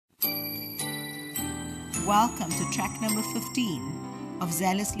Welcome to track number 15 of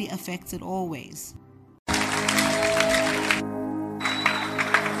Zealously Affected Always.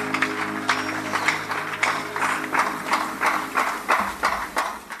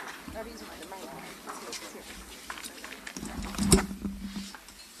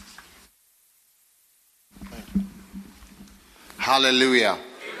 Hallelujah. Amen.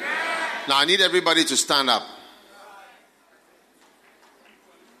 Now I need everybody to stand up.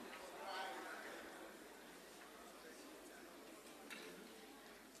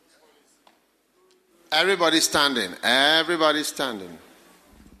 Everybody standing. Everybody standing.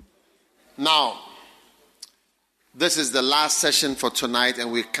 Now, this is the last session for tonight,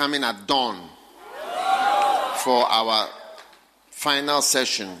 and we're coming at dawn for our final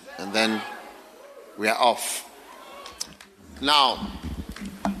session, and then we are off. Now,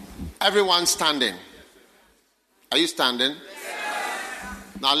 everyone standing. Are you standing?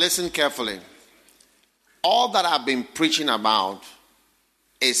 Yes. Now listen carefully. All that I've been preaching about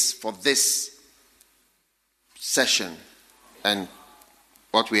is for this session and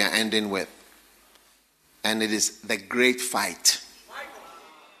what we are ending with. And it is the great fight.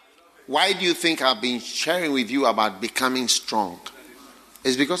 Why do you think I've been sharing with you about becoming strong?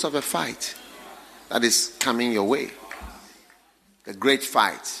 It's because of a fight that is coming your way. The great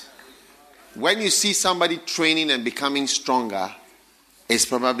fight. When you see somebody training and becoming stronger, it's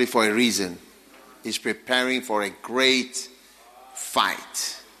probably for a reason. He's preparing for a great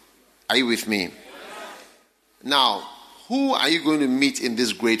fight. Are you with me? Now, who are you going to meet in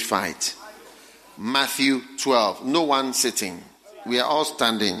this great fight? Matthew 12. No one sitting. We are all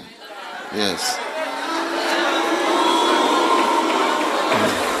standing. Yes.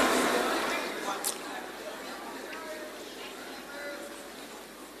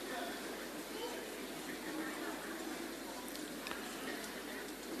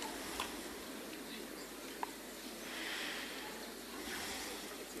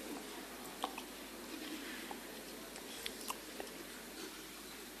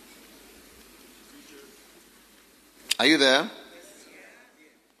 Are you there?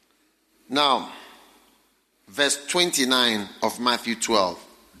 Now, verse 29 of Matthew 12.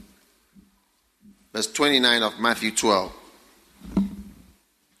 Verse 29 of Matthew 12.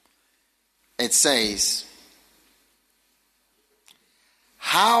 It says,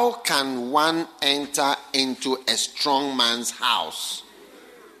 how can one enter into a strong man's house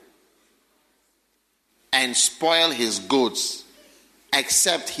and spoil his goods,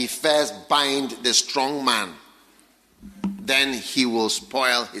 except he first bind the strong man? Then he will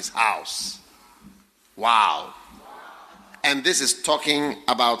spoil his house. Wow. And this is talking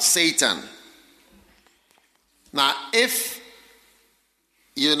about Satan. Now, if,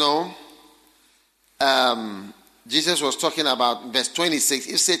 Jesus was talking about verse 26,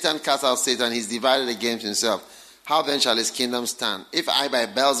 if Satan casts out Satan, he's divided against himself. How then shall his kingdom stand? If I by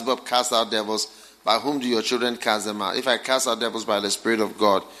Beelzebub cast out devils, by whom do your children cast them out? If I cast out devils by the Spirit of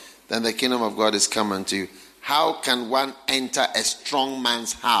God, then the kingdom of God is come unto you. How can one enter a strong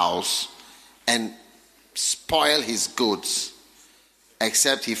man's house and spoil his goods,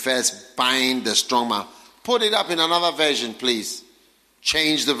 except he first bind the strong man? Put it up in another version, please.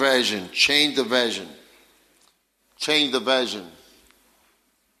 Change the version. Change the version. Change the version.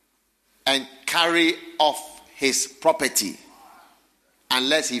 And carry off his property,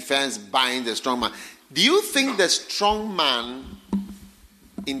 unless he first bind the strong man. Do you think the strong man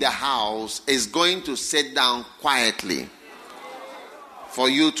in the house is going to sit down quietly for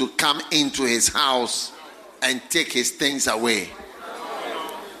you to come into his house and take his things away?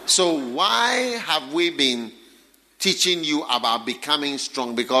 So why have we been teaching you about becoming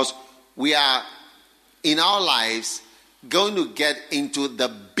strong? Because we are in our lives going to get into the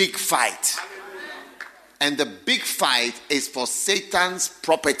big fight. And the big fight is for Satan's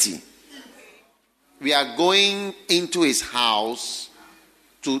property. We are going into his house.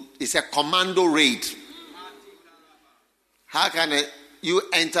 It's a commando raid. How can you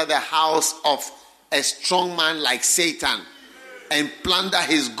enter the house of a strong man like Satan and plunder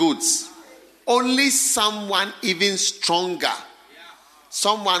his goods? Only someone even stronger,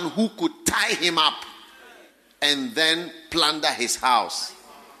 someone who could tie him up and then plunder his house.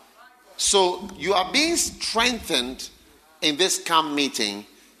 So you are being strengthened in this camp meeting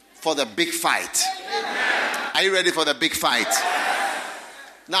for the big fight. Are you ready for the big fight?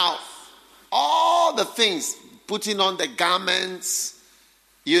 Now, all the things, putting on the garments,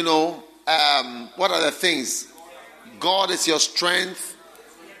 what are the things? God is your strength.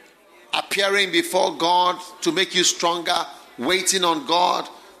 Appearing before God to make you stronger. Waiting on God.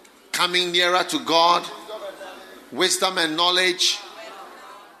 Coming nearer to God. Wisdom and knowledge.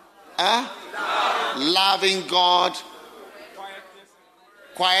 loving God,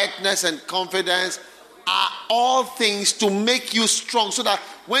 quietness and confidence are all things to make you strong, so that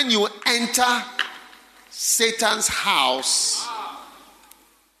when you enter Satan's house,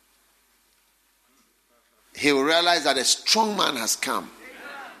 he will realize that a strong man has come,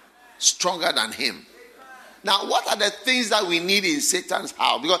 stronger than him. Now, what are the things that we need in Satan's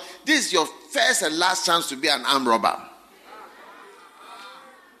house? Because this is your first and last chance to be an armed robber.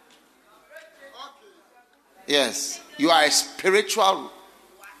 Yes, you are a spiritual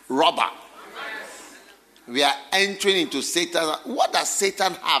robber. We are entering into Satan. What does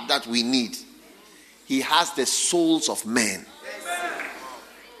Satan have that we need? He has the souls of men.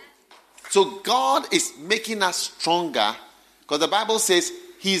 So God is making us stronger, because the Bible says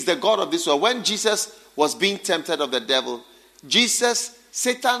he is the God of this world. When Jesus was being tempted of the devil,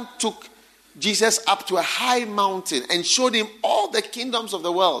 Satan took Jesus up to a high mountain and showed him all the kingdoms of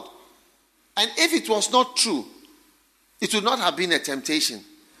the world. And if it was not true, it would not have been a temptation.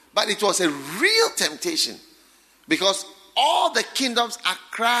 But it was a real temptation, because all the kingdoms,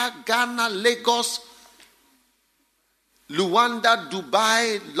 Accra, Ghana, Lagos, Luanda,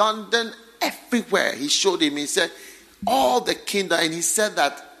 Dubai, London, everywhere, he showed him. He said, all the kingdom, and he said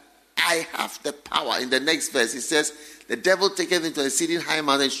that I have the power. In the next verse, he says, the devil taketh him to a exceeding high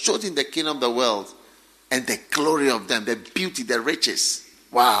mountain and showed him the kingdom of the world and the glory of them, the beauty, the riches.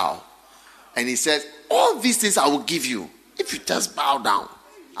 Wow. And he says, all these things I will give you if you just bow down.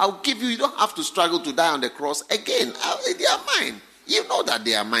 I'll give you. You don't have to struggle to die on the cross again. They are mine. You know that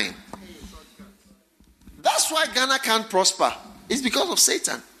they are mine. That's why Ghana can't prosper. It's because of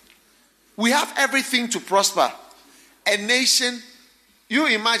Satan. We have everything to prosper. A nation, you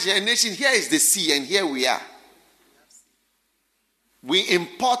imagine a nation, here is the sea and here we are. We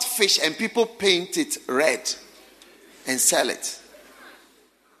import fish and people paint it red and sell it.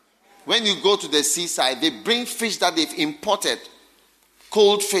 When you go to the seaside, they bring fish that they've imported,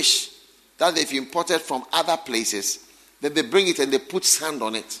 cold fish that they've imported from other places. Then they bring it and they put sand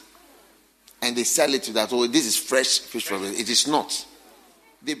on it. And they sell it to that. Oh, this is fresh fish from it. It is not.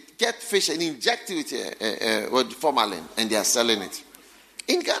 They get fish and inject it with formalin, and they are selling it.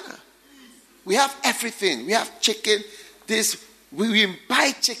 In Ghana, we have everything. We have chicken. We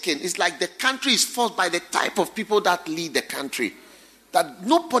buy chicken. It's like the country is forced by the type of people that lead the country. That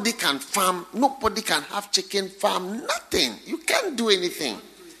nobody can farm, nobody can have chicken farm, nothing. You can't do anything.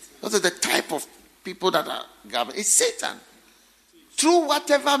 Those are the type of people that are governing. It's Satan. Through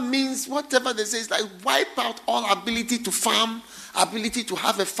whatever means, whatever they say, it's like wipe out all ability to farm, ability to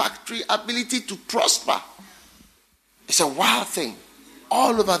have a factory, ability to prosper. It's a wild thing.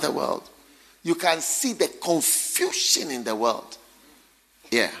 All over the world. You can see the confusion in the world.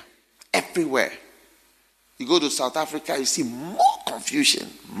 Yeah. Everywhere. You go to South Africa, you see more confusion.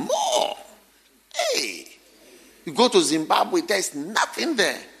 More. Hey. You go to Zimbabwe, there's nothing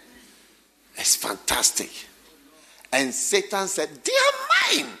there. It's fantastic. And Satan said, they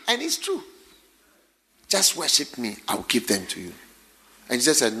are mine. And it's true. Just worship me. I'll give them to you. And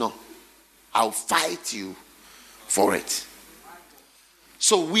Jesus said, no. I'll fight you for it.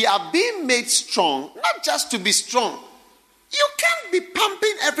 So we are being made strong, not just to be strong. You can't be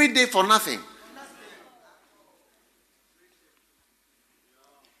pumping every day for nothing.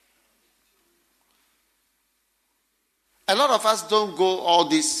 A lot of us don't go all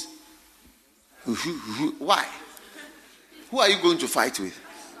this. Why? Who are you going to fight with?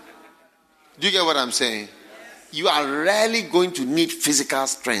 Do you get what I'm saying? You are rarely going to need physical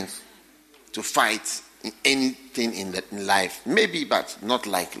strength to fight in anything in life. Maybe, but not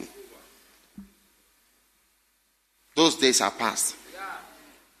likely. Those days are past.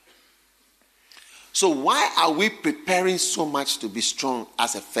 So why are we preparing so much to be strong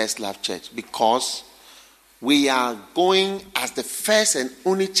as a First Love Church? Because we are going as the first and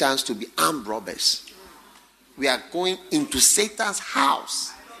only chance to be armed robbers. We are going into Satan's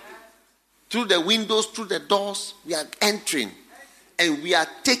house. Through the windows, through the doors, we are entering. And we are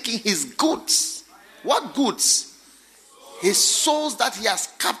taking his goods. What goods? His souls that he has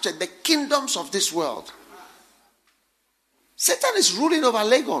captured, the kingdoms of this world. Satan is ruling over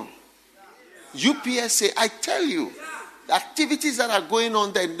Legon. UPSA, I tell you, the activities that are going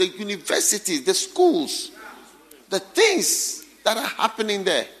on there, the universities, the schools, the things that are happening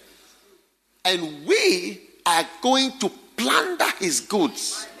there. And we are going to plunder his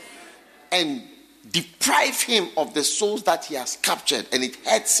goods and deprive him of the souls that he has captured. And it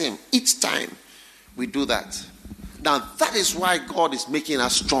hurts him each time we do that. Now that is why God is making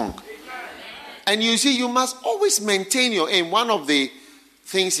us strong. And you see, you must always maintain your aim. One of the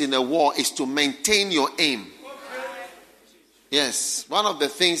things in a war is to maintain your aim. Yes, one of the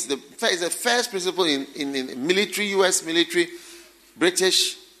things, the first principle in military, U.S. military,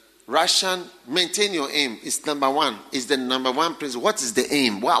 British, Russian, maintain your aim. It's number one. It's the number one principle. What is the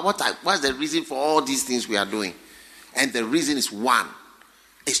aim? What's the reason for all these things we are doing? And the reason is one,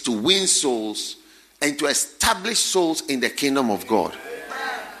 is to win souls and to establish souls in the kingdom of God.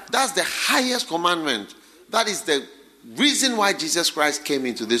 That's the highest commandment. That is the reason why Jesus Christ came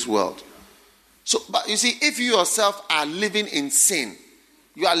into this world. So, but you see, if you yourself are living in sin,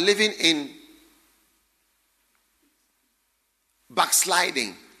 you are living in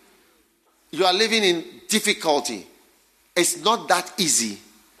backsliding, you are living in difficulty, it's not that easy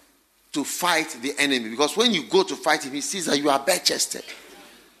to fight the enemy, because when you go to fight him, he sees that you are bare-chested.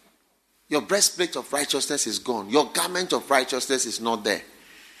 Your breastplate of righteousness is gone. Your garment of righteousness is not there.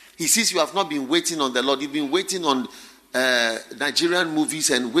 He sees you have not been waiting on the Lord. You've been waiting on Nigerian movies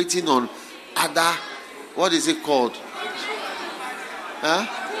and waiting on other, what is it called?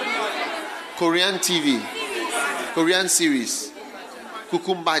 Korean TV, Korean series,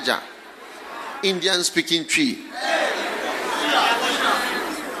 Kukumbaja, Indian speaking tree.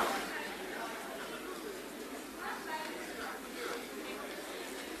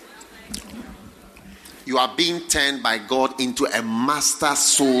 You are being turned by God into a master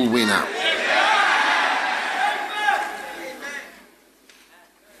soul winner.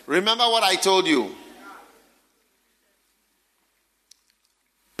 Remember what I told you.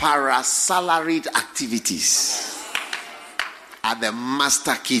 Parasalaried activities are the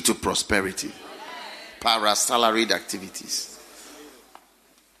master key to prosperity. Parasalaried activities.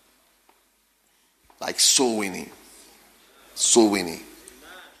 Like soul winning. Soul winning.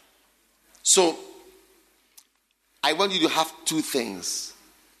 So, I want you to have two things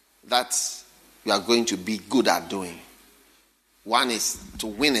that you are going to be good at doing. One is to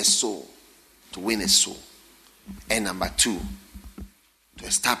win a soul. To win a soul. And number two, to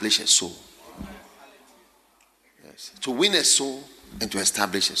establish a soul. Yes. To win a soul and to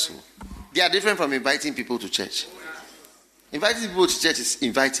establish a soul. They are different from inviting people to church. Inviting people to church is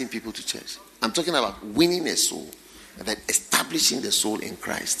inviting people to church. I'm talking about winning a soul and then establishing the soul in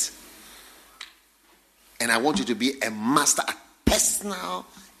Christ. And I want you to be a master at personal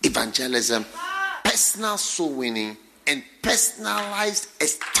evangelism, personal soul winning, and personalized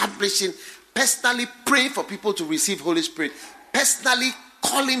establishing, personally praying for people to receive Holy Spirit, personally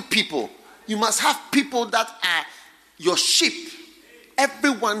calling people. You must have people that are your sheep.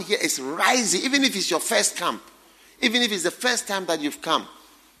 Everyone here is rising, even if it's your first camp, even if it's the first time that you've come.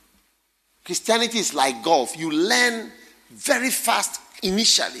 Christianity is like golf. You learn very fast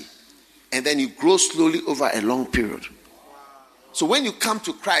initially, and then you grow slowly over a long period. So when you come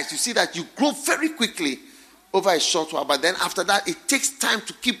to Christ, you see that you grow very quickly over a short while. But then after that, it takes time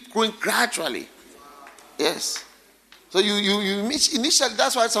to keep growing gradually. Yes. So you initially,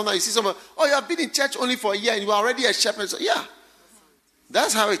 that's why sometimes you see someone, oh, you have been in church only for a year and you are already a shepherd. So, yeah.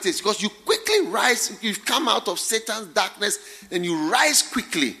 That's how it is. Because you quickly rise. You've come out of Satan's darkness and you rise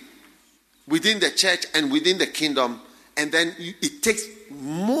quickly within the church and within the kingdom. And then it takes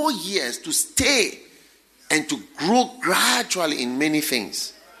more years to stay and to grow gradually in many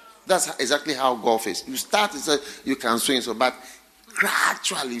things. That's exactly how golf is. You start, you can swing, but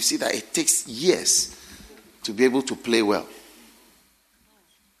gradually you see that it takes years to be able to play well.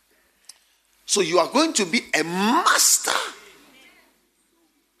 So you are going to be a master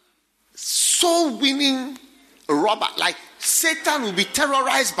soul-winning robber. Like Satan will be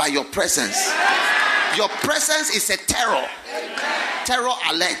terrorized by your presence. Your presence is a terror. Terror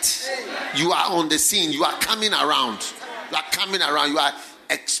alert. You are on the scene. You are coming around. You are coming around. You are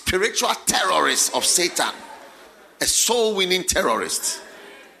a spiritual terrorist of Satan. A soul-winning terrorist.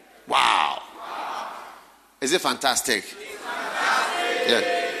 Wow. Is it fantastic? Yeah.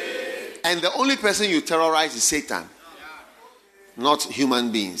 And the only person you terrorize is Satan. Not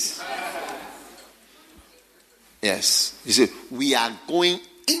human beings. Yes. You see, we are going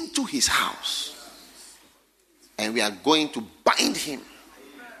into his house. And we are going to bind him.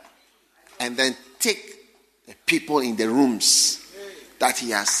 And then take the people in the rooms that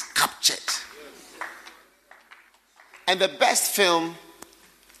he has captured. And the best film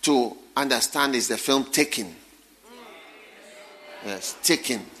to understand is the film Taken. Yes,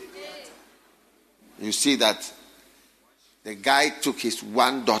 Taken. You see that the guy took his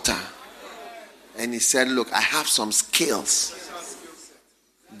one daughter and he said, look, I have some skills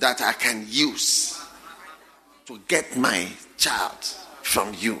that I can use to get my child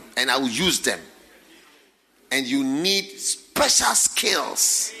from you, and I will use them. And you need special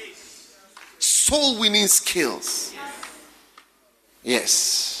skills, soul-winning skills.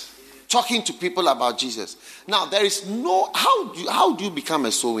 Yes. Talking to people about Jesus. Now, there is no, how do you become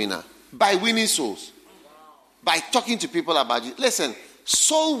a soul winner? By winning souls. By talking to people about it. Listen,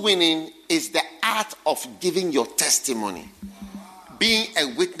 soul winning is the art of giving your testimony. Being a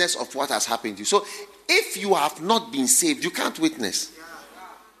witness of what has happened to you. So, if you have not been saved, you can't witness.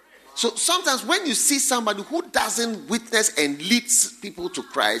 So sometimes when you see somebody who doesn't witness and leads people to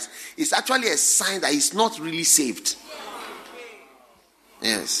Christ, it's actually a sign that he's not really saved.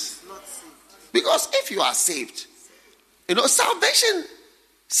 Yes. Because if you are saved, salvation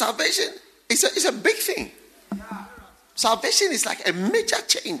is a big thing. Salvation is like a major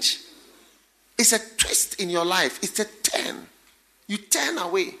change. It's a twist in your life. It's a turn. You turn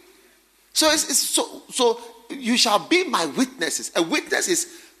away. So so you shall be my witnesses. A witness is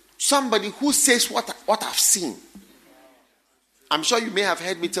somebody who says what I've seen. I'm sure you may have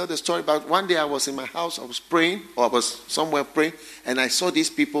heard me tell the story about one day I was in my house, I was praying, or I was somewhere praying, and I saw these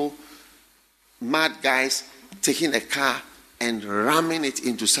people, mad guys, taking a car and ramming it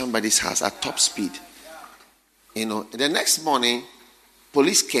into somebody's house at top speed. The next morning,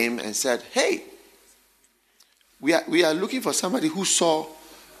 police came and said, hey, we are looking for somebody who saw.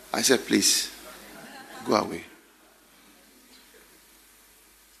 I said, please, go away.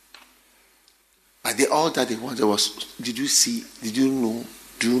 But all that they wanted was, did you see? Did you know?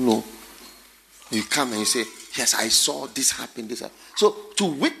 Do you know? You come and you say, yes, I saw this happen. So to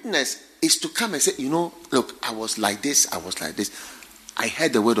witness is to come and say, look, I was like this. I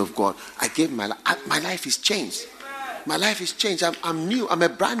heard the word of God. I gave my life. My life is changed. My life is changed. I'm new. I'm a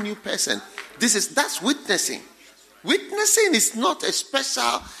brand new person. That's witnessing. Witnessing is not a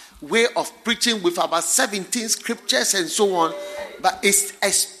special way of preaching with about 17 scriptures and so on, but it's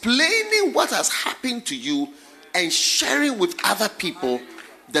explaining what has happened to you and sharing with other people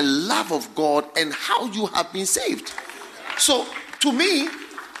the love of God and how you have been saved. So, to me,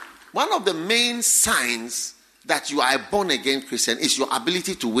 one of the main signs that you are a born-again Christian is your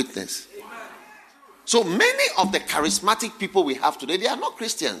ability to witness. So, many of the charismatic people we have today, they are not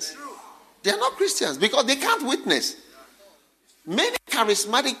Christians. They are not Christians because they can't witness. Many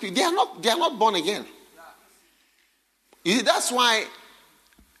charismatic people, they are not born again. You see, that's why,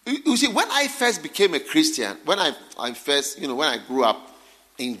 you see, when I first became a Christian, when I grew up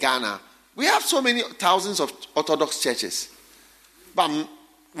in Ghana, we have so many thousands of Orthodox churches. But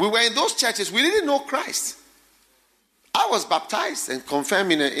we were in those churches, we didn't know Christ. I was baptized and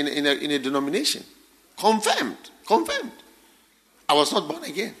confirmed in a denomination. Confirmed. I was not born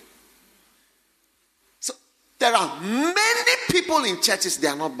again. There are many people in churches, they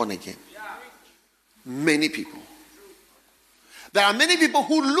are not born again. Many people. There are many people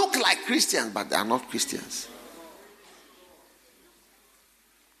who look like Christians, but they are not Christians.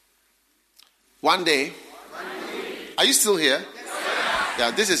 One day, are you still here? Yeah,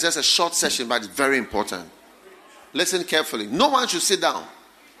 this is just a short session, but it's very important. Listen carefully. No one should sit down.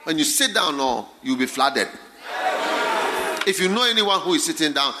 When you sit down, you'll be flooded. If you know anyone who is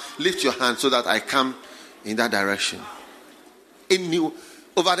sitting down, lift your hand so that I come in that direction.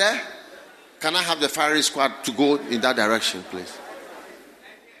 Over there, can I have the firing squad to go in that direction, please?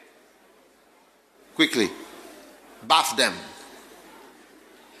 Quickly. Bath them.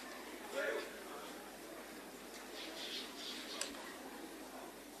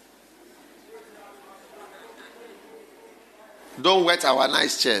 Don't wet our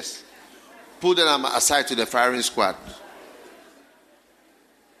nice chairs. Put them aside to the firing squad.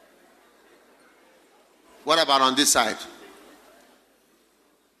 What about on this side?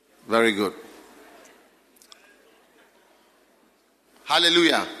 Very good.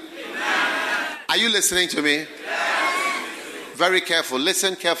 Hallelujah. Amen. Are you listening to me? Yes. Very careful.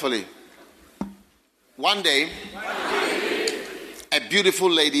 Listen carefully. One day, a beautiful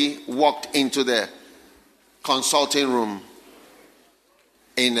lady walked into the consulting room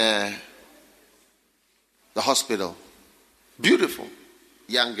in the hospital. Beautiful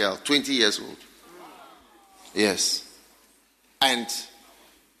young girl, 20 years old. Yes. And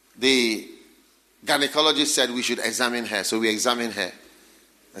the gynecologist said we should examine her. So we examined her.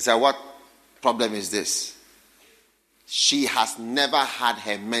 I said, what problem is this? She has never had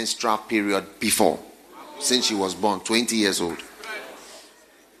her menstrual period before. Since she was born, 20 years old.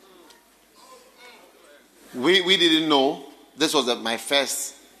 We didn't know. This was my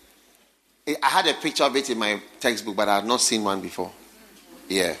first. I had a picture of it in my textbook, but I had not seen one before.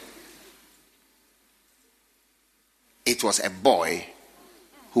 Yeah. It was a boy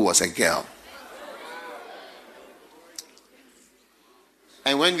who was a girl.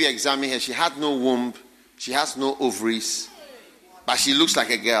 And when we examined her, she had no womb, she has no ovaries, but she looks like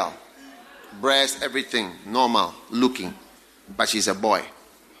a girl. Breast, everything, normal looking, but she's a boy.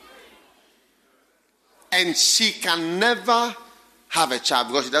 And she can never have a child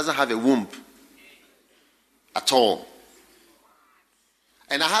because she doesn't have a womb at all.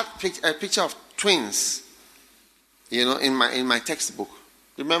 And I had a picture of twins, in my textbook.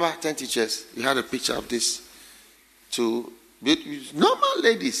 Remember, 10 teachers, you had a picture of this. Two normal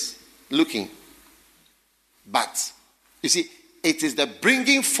ladies looking. But, you see, it is the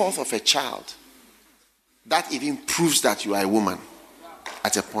bringing forth of a child that even proves that you are a woman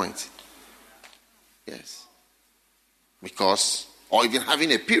at a point. Yes. Because, or even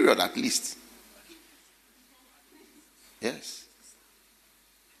having a period at least. Yes.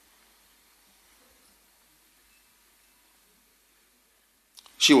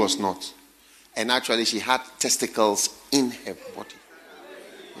 She was not. And actually she had testicles in her body.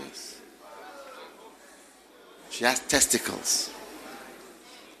 Yes. She has testicles.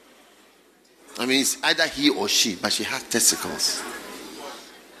 I mean, it's either he or she, but she has testicles.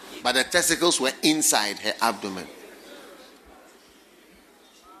 But the testicles were inside her abdomen.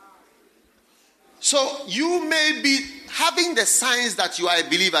 So you may be having the signs that you are a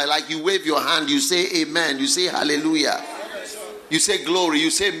believer, like you wave your hand, you say amen, you say hallelujah, you say glory, you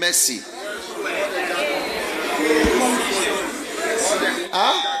say mercy.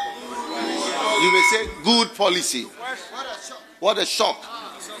 Huh? You may say good policy. What a shock.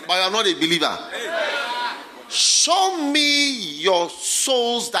 But you are not a believer. Show me your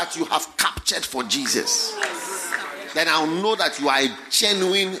souls that you have captured for Jesus. Then I'll know that you are a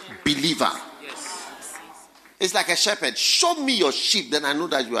genuine believer. It's like a shepherd. Show me your sheep, then I know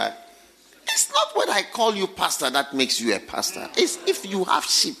that you are. It's not when I call you pastor that makes you a pastor. It's if you have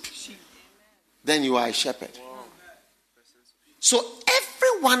sheep, then you are a shepherd. So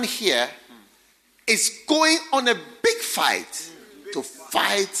everyone here is going on a big fight,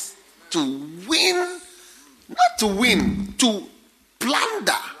 to win, not to win, to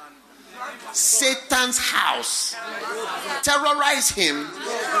plunder Satan's house, terrorize him,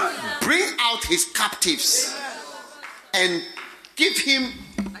 bring out his captives, and give him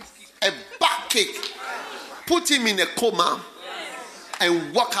a back kick, put him in a coma,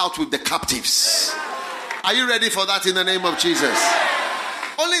 and walk out with the captives. Are you ready for that in the name of Jesus?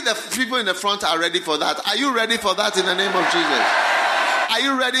 Only the people in the front are ready for that. Are you ready for that in the name of Jesus? Are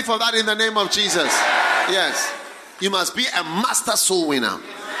you ready for that in the name of Jesus? Yes. You must be a master soul winner.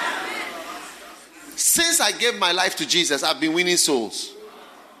 Since I gave my life to Jesus, I've been winning souls.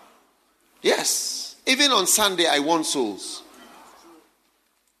 Yes. Even on Sunday, I won souls.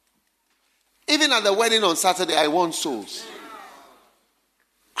 Even at the wedding on Saturday, I won souls.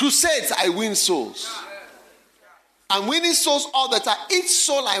 Crusades, I win souls. I'm winning souls all the time. Each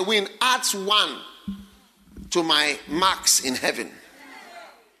soul I win adds one to my marks in heaven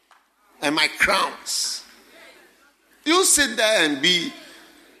and my crowns. You sit there and be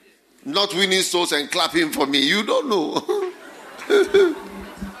not winning souls and clapping for me. You don't know.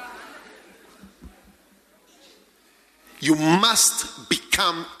 You must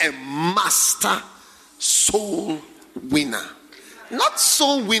become a master soul winner. Not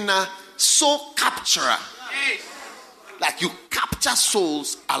soul winner, soul capturer. Like you capture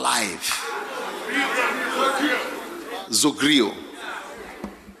souls alive. Zogrio.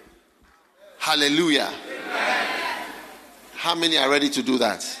 Hallelujah. How many are ready to do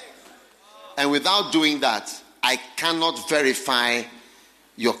that? And without doing that, I cannot verify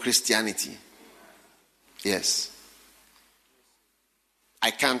your Christianity. Yes.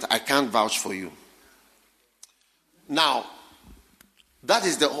 I can't vouch for you. Now, that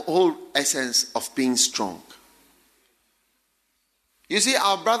is the whole essence of being strong. You see,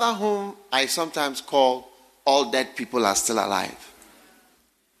 our brother whom I sometimes call all dead people are still alive.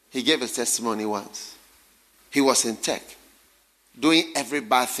 He gave his testimony once. He was in tech, doing every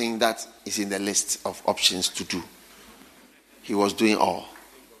bad thing that is in the list of options to do. He was doing all.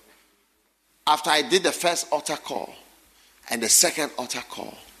 After I did the first altar call, and the second altar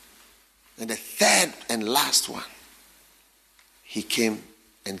call, and the third and last one, he came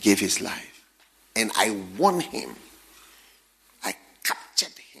and gave his life. And I won him. I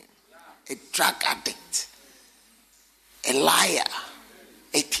captured him. A drug addict, a liar,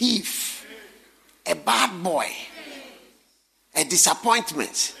 a thief, a bad boy, a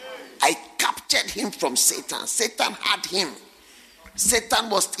disappointment. I captured him from Satan. Satan had him.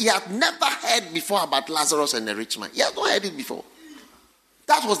 He had never heard before about Lazarus and the rich man. He had not heard it before.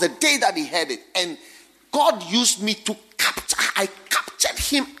 That was the day that he heard it. And God used me to I captured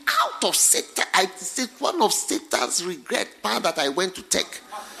him out of Satan. I said one of Satan's regret part that I went to take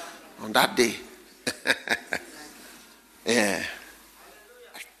on that day. Yeah.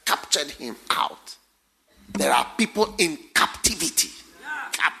 I captured him out. There are people in captivity.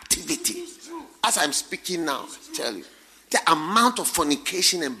 Captivity. As I'm speaking now, I tell you, the amount of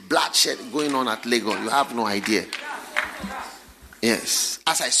fornication and bloodshed going on at Lagos, you have no idea. Yes.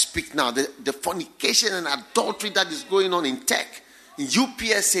 As I speak now, the fornication and adultery that is going on in tech, in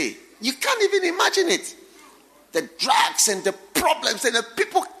UPSA, you can't even imagine it. The drugs and the problems and the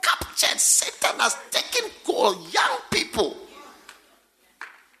people captured. Satan has taken hold of young people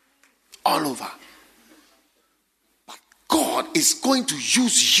all over. But God is going to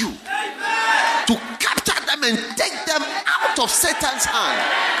use you to capture them and take them out of Satan's hand.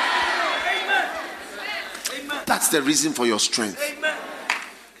 That's the reason for your strength.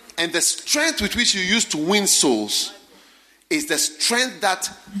 And the strength with which you use to win souls is the strength that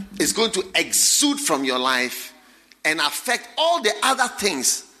is going to exude from your life and affect all the other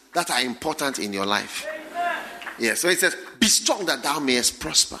things that are important in your life. Yeah, so it says, be strong that thou mayest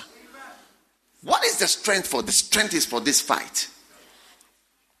prosper. What is the strength for? The strength is for this fight.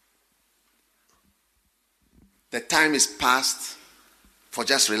 The time is past for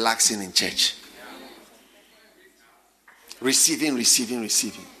just relaxing in church. Receiving.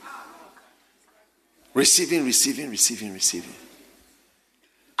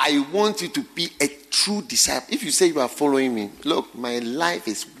 I want you to be a true disciple. If you say you are following me, look, my life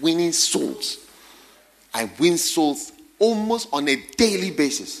is winning souls. I win souls almost on a daily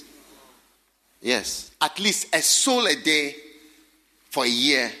basis. Yes, at least a soul a day for a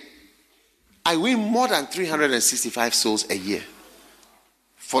year. I win more than 365 souls a year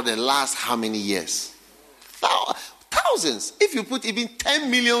for the last how many years? Thousands. If you put even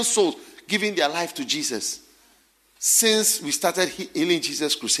 10 million souls giving their life to Jesus since we started Healing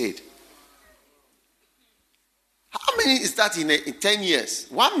Jesus Crusade. How many is that in 10 years?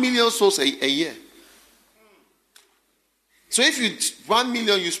 1 million souls a year. So if you 1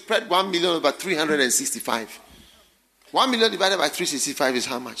 million, you spread 1 million over 365. 1 million divided by 365 is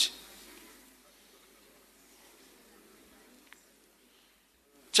how much?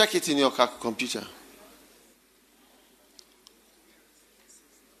 Check it in your computer.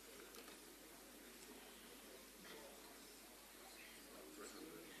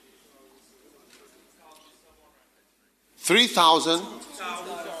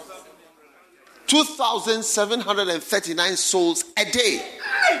 $2,739 souls a day.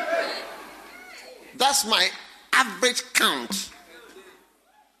 That's my average count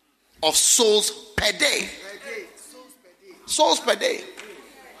of souls per day. Souls per day.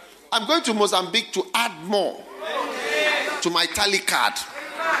 I'm going to Mozambique to add more to my tally card.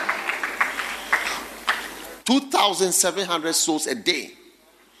 2,700 souls a day.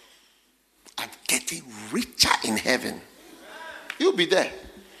 I'm getting richer in heaven. You'll be there.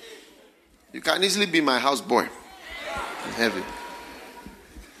 You can easily be my houseboy in heaven.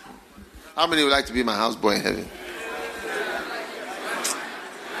 How many would like to be my houseboy in heaven?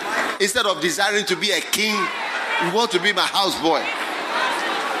 Instead of desiring to be a king, you want to be my houseboy.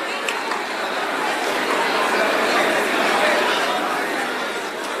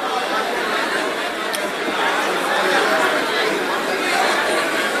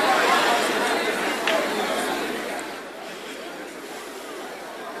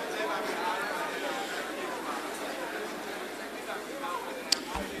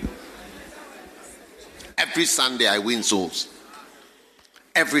 Every Sunday I win souls.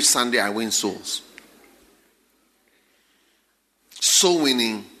 Every Sunday I win souls. Soul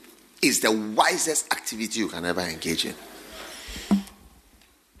winning is the wisest activity you can ever engage in.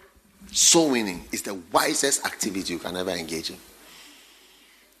 Soul winning is the wisest activity you can ever engage in.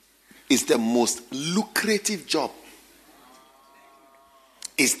 It's the most lucrative job.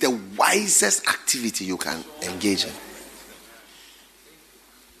 It's the wisest activity you can engage in.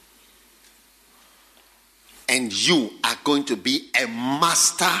 And you are going to be a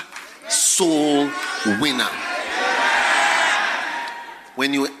master soul winner.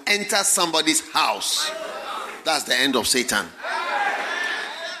 When you enter somebody's house, that's the end of Satan.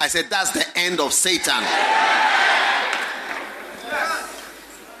 I said, that's the end of Satan.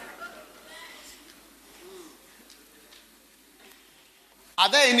 Are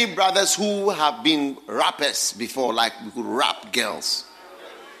there any brothers who have been rappers before, like we could rap girls?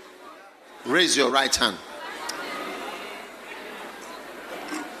 Raise your right hand.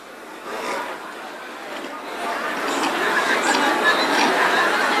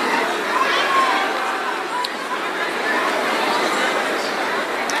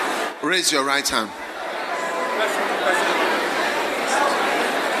 Raise your right hand.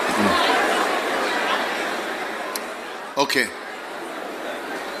 Okay.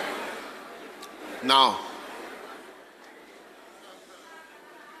 Now,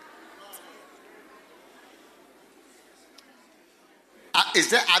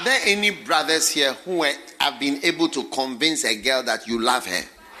 Are there any brothers here who have been able to convince a girl that you love her?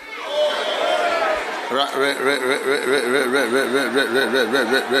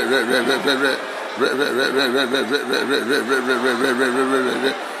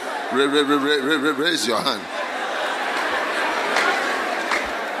 Raise your hand.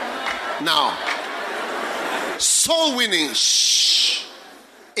 Now, soul winning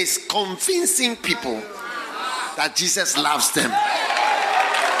is convincing people that Jesus loves them.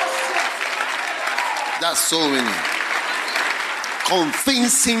 That's soul winning.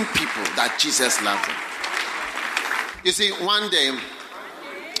 Convincing people that Jesus loves them. You see, one day,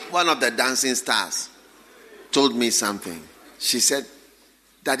 one of the dancing stars told me something. She said,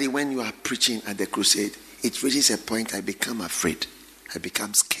 Daddy, when you are preaching at the crusade, it reaches a point I become afraid. I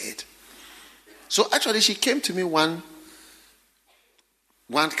become scared. So actually, she came to me one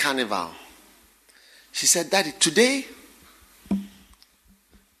carnival. She said, Daddy, today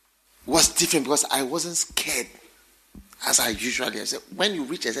was different because I wasn't scared as I usually. I said, when you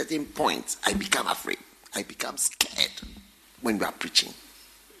reach a certain point, I become afraid. I become scared when you are preaching.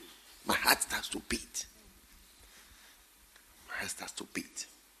 My heart starts to beat. My heart starts to beat.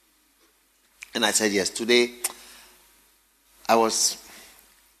 And I said, yes, today I was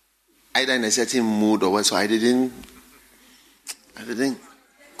either in a certain mood or what, so I didn't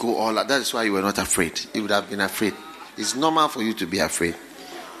go all out. That is why you were not afraid. You would have been afraid. It's normal for you to be afraid.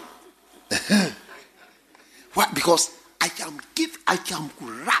 What? Because I am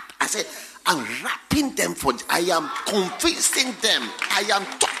wrapped. I said, I'm wrapping them I am convincing them. I am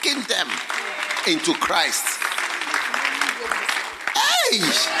talking them into Christ. Hey!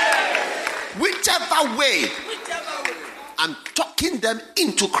 Whichever way, I'm talking them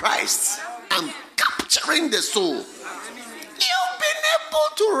into Christ. I'm capturing the soul. You've been able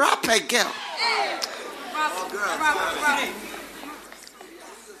to wrap a girl.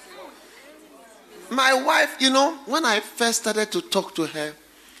 My wife, when I first started to talk to her,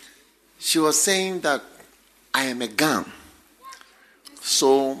 she was saying that I am a gun.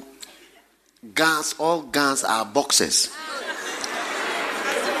 So, all guns are boxes.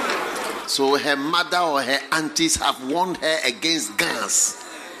 So her mother or her aunties have warned her against guns.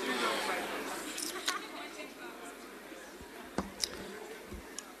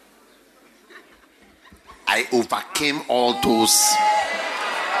 I overcame all those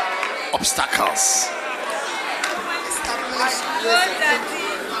obstacles.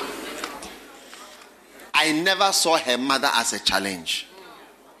 I never saw her mother as a challenge.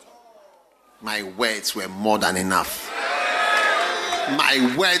 My words were more than enough.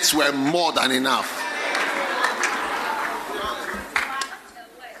 My words were more than enough.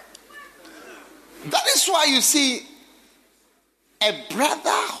 That is why you see a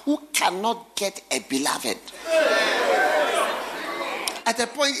brother who cannot get a beloved. At a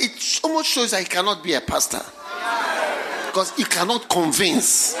point, it almost shows that he cannot be a pastor. Because he cannot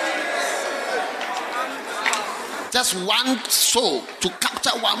convince. Just one soul to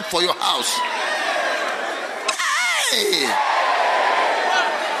capture one for your house. Hey!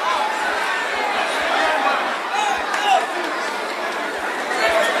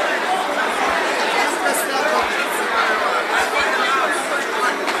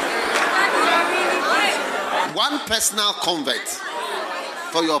 One personal convert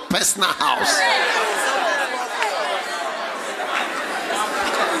for your personal house.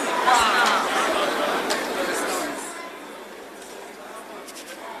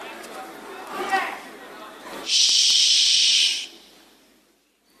 Shh.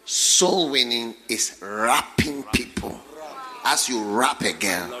 Soul winning is wrapping people. As you wrap a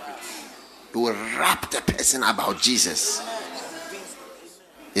girl, you will wrap the person about Jesus.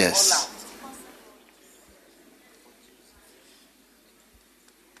 Yes.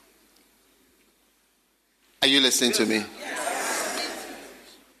 Are you listening to me?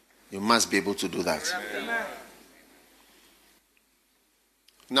 You must be able to do that.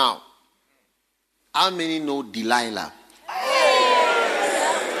 Now, how many know Delilah?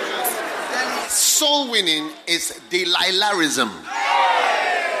 Soul winning is Delilahism.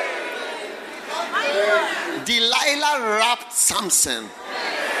 Delilah wrapped Samson,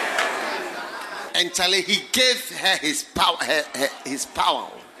 and Charlie, he gave her his power. His power.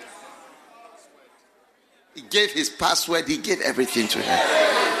 He gave his password. He gave everything to her.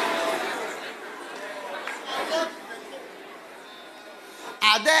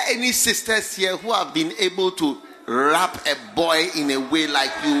 Are there any sisters here who have been able to wrap a boy in a way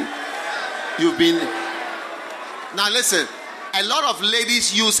like you've been? Now listen, a lot of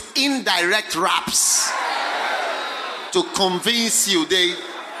ladies use indirect wraps to convince you. They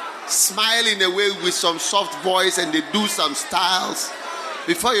smile in a way with some soft voice and they do some styles.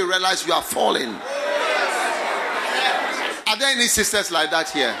 Before you realize you are falling. Are there any sisters like that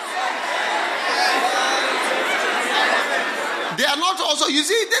here? They are not also, you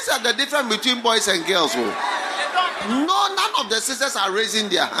see, these are the difference between boys and girls. No, none of the sisters are raising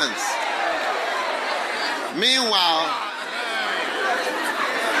their hands. Meanwhile,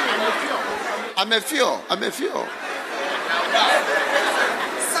 I'm a few.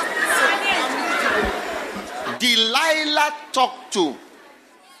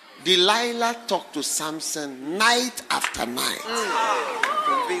 Delilah talked to Samson night after night.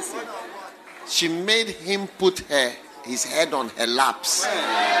 She made him put his head on her laps.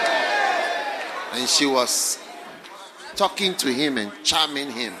 And she was talking to him and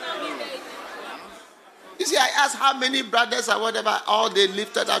charming him. You see, I asked how many brothers or whatever, all they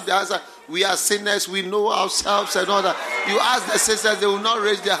lifted up their hands. We are sinners, we know ourselves and all that. You ask the sisters, they will not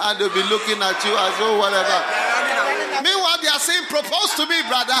raise their hand, they'll be looking at you as though whatever. Meanwhile, they are saying, propose to me,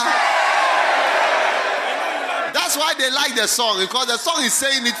 brother. That's why they like the song, because the song is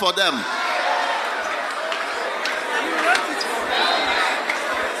saying it for them.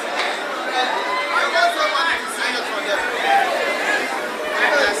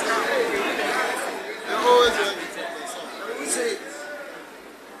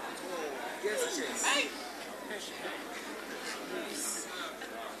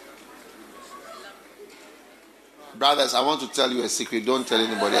 Brothers, I want to tell you a secret. Don't tell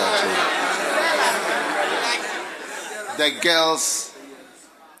anybody actually. The girls,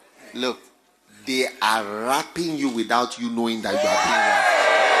 look, they are rapping you without you knowing that you are being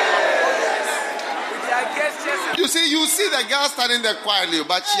rapped. You see the girl standing there quietly,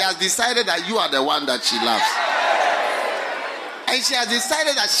 but she has decided that you are the one that she loves. And she has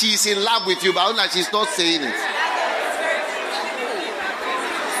decided that she is in love with you, but only she's not saying it.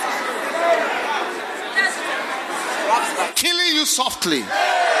 Killing you softly.